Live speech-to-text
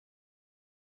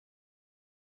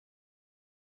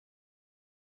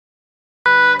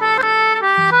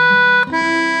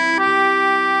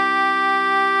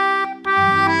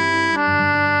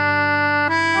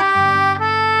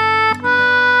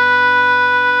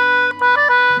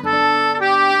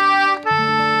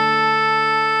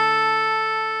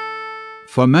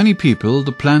For many people,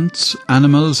 the plants,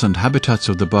 animals and habitats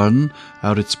of the Burren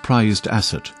are its prized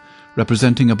asset,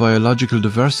 representing a biological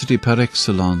diversity par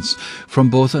excellence from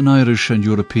both an Irish and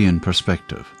European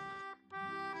perspective.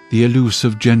 The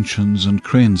elusive gentians and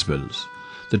cranesbills,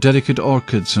 the delicate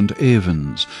orchids and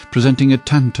avens, presenting a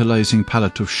tantalizing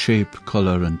palette of shape,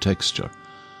 colour and texture.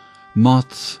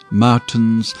 Moths,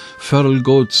 martins, feral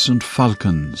goats and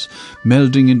falcons,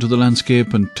 melding into the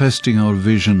landscape and testing our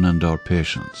vision and our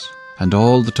patience. And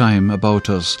all the time about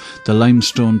us the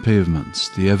limestone pavements,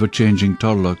 the ever-changing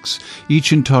turloughs,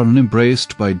 each in turn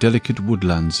embraced by delicate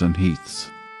woodlands and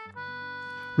heaths.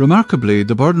 Remarkably,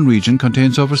 the Burren region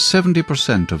contains over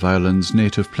 70% of Ireland's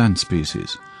native plant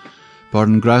species.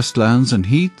 Burren grasslands and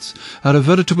heaths are a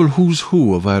veritable who's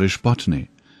who of Irish botany,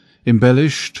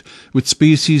 embellished with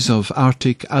species of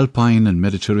Arctic, Alpine and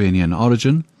Mediterranean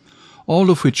origin, all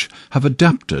of which have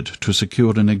adapted to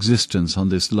secure an existence on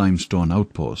this limestone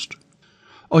outpost.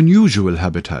 Unusual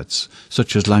habitats,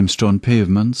 such as limestone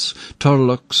pavements,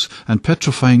 turloughs and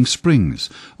petrifying springs,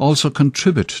 also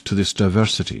contribute to this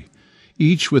diversity,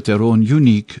 each with their own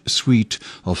unique suite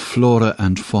of flora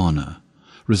and fauna,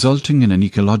 resulting in an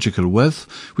ecological wealth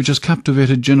which has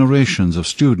captivated generations of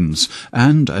students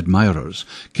and admirers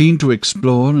keen to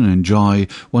explore and enjoy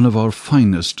one of our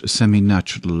finest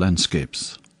semi-natural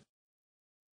landscapes.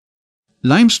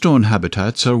 Limestone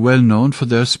habitats are well known for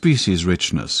their species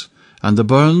richness, and the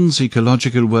Burren's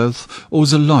ecological wealth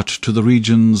owes a lot to the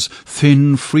region's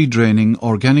thin, free-draining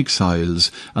organic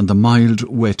soils and the mild,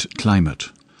 wet climate.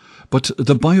 But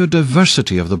the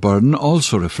biodiversity of the Burren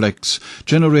also reflects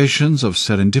generations of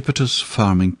serendipitous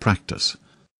farming practice.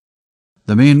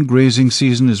 The main grazing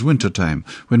season is winter-time,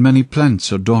 when many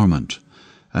plants are dormant,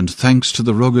 and thanks to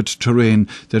the rugged terrain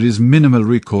there is minimal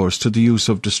recourse to the use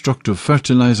of destructive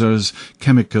fertilizers,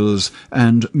 chemicals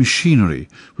and machinery,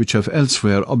 which have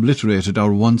elsewhere obliterated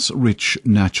our once rich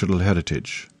natural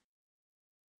heritage.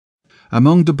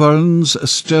 Among the Burren's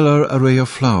stellar array of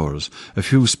flowers, a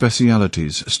few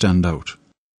specialities stand out.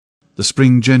 The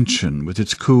spring gentian, with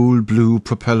its cool blue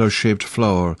propeller-shaped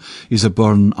flower, is a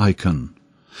Burren icon,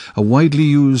 a widely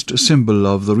used symbol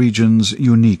of the region's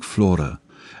unique flora.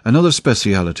 Another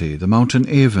speciality, the mountain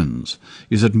avens,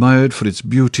 is admired for its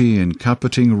beauty in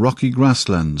carpeting rocky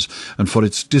grasslands and for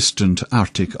its distant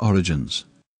Arctic origins.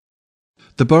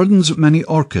 The Burren's many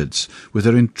orchids, with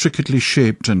their intricately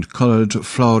shaped and coloured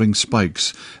flowering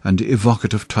spikes and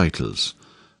evocative titles,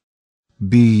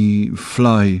 bee,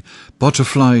 fly,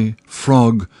 butterfly,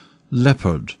 frog,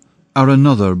 leopard, are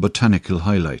another botanical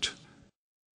highlight.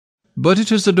 But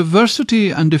it is the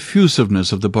diversity and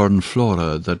diffusiveness of the Burren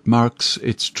flora that marks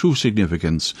its true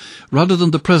significance, rather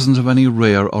than the presence of any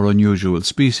rare or unusual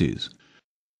species.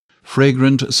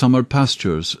 Fragrant summer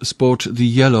pastures sport the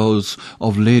yellows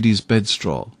of lady's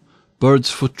bedstraw, bird's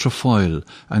foot trefoil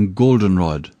and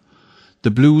goldenrod,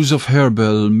 the blues of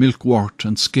harebell, milkwort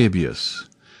and scabious,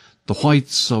 the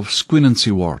whites of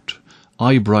squinancywort,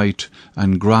 eyebright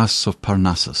and grass of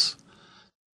Parnassus,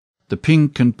 the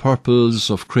pink and purples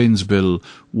of cranesbill,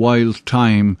 wild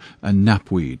thyme and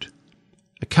knapweed,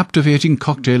 a captivating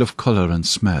cocktail of colour and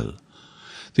smell.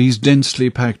 These densely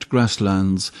packed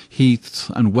grasslands, heaths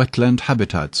and wetland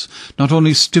habitats not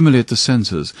only stimulate the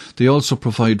senses, they also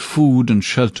provide food and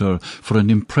shelter for an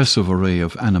impressive array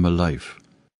of animal life.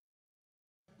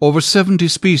 Over 70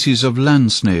 species of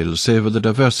land snails savour the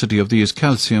diversity of these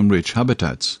calcium-rich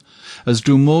habitats, as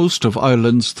do most of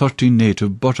Ireland's 13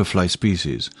 native butterfly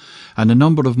species, and a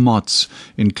number of moths,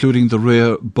 including the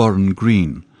rare Burren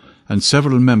green, and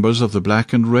several members of the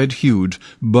black and red-hued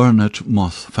burnet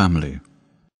moth family.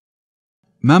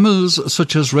 Mammals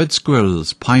such as red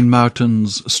squirrels, pine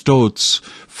martens, stoats,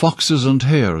 foxes and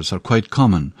hares are quite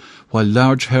common, while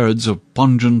large herds of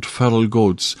pungent feral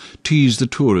goats tease the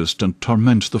tourist and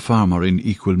torment the farmer in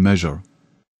equal measure.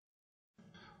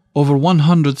 Over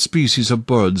 100 species of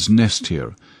birds nest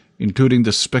here, including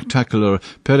the spectacular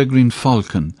peregrine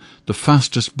falcon, the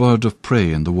fastest bird of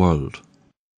prey in the world.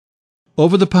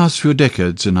 Over the past few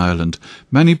decades in Ireland,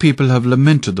 many people have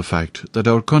lamented the fact that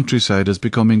our countryside has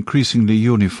become increasingly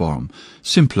uniform,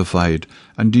 simplified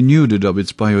and denuded of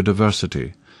its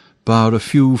biodiversity, bar a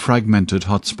few fragmented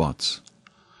hotspots.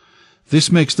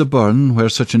 This makes the Burren, where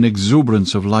such an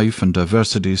exuberance of life and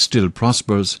diversity still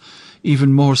prospers,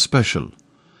 even more special,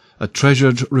 a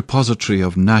treasured repository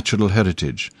of natural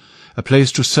heritage, a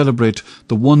place to celebrate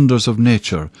the wonders of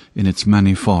nature in its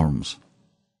many forms.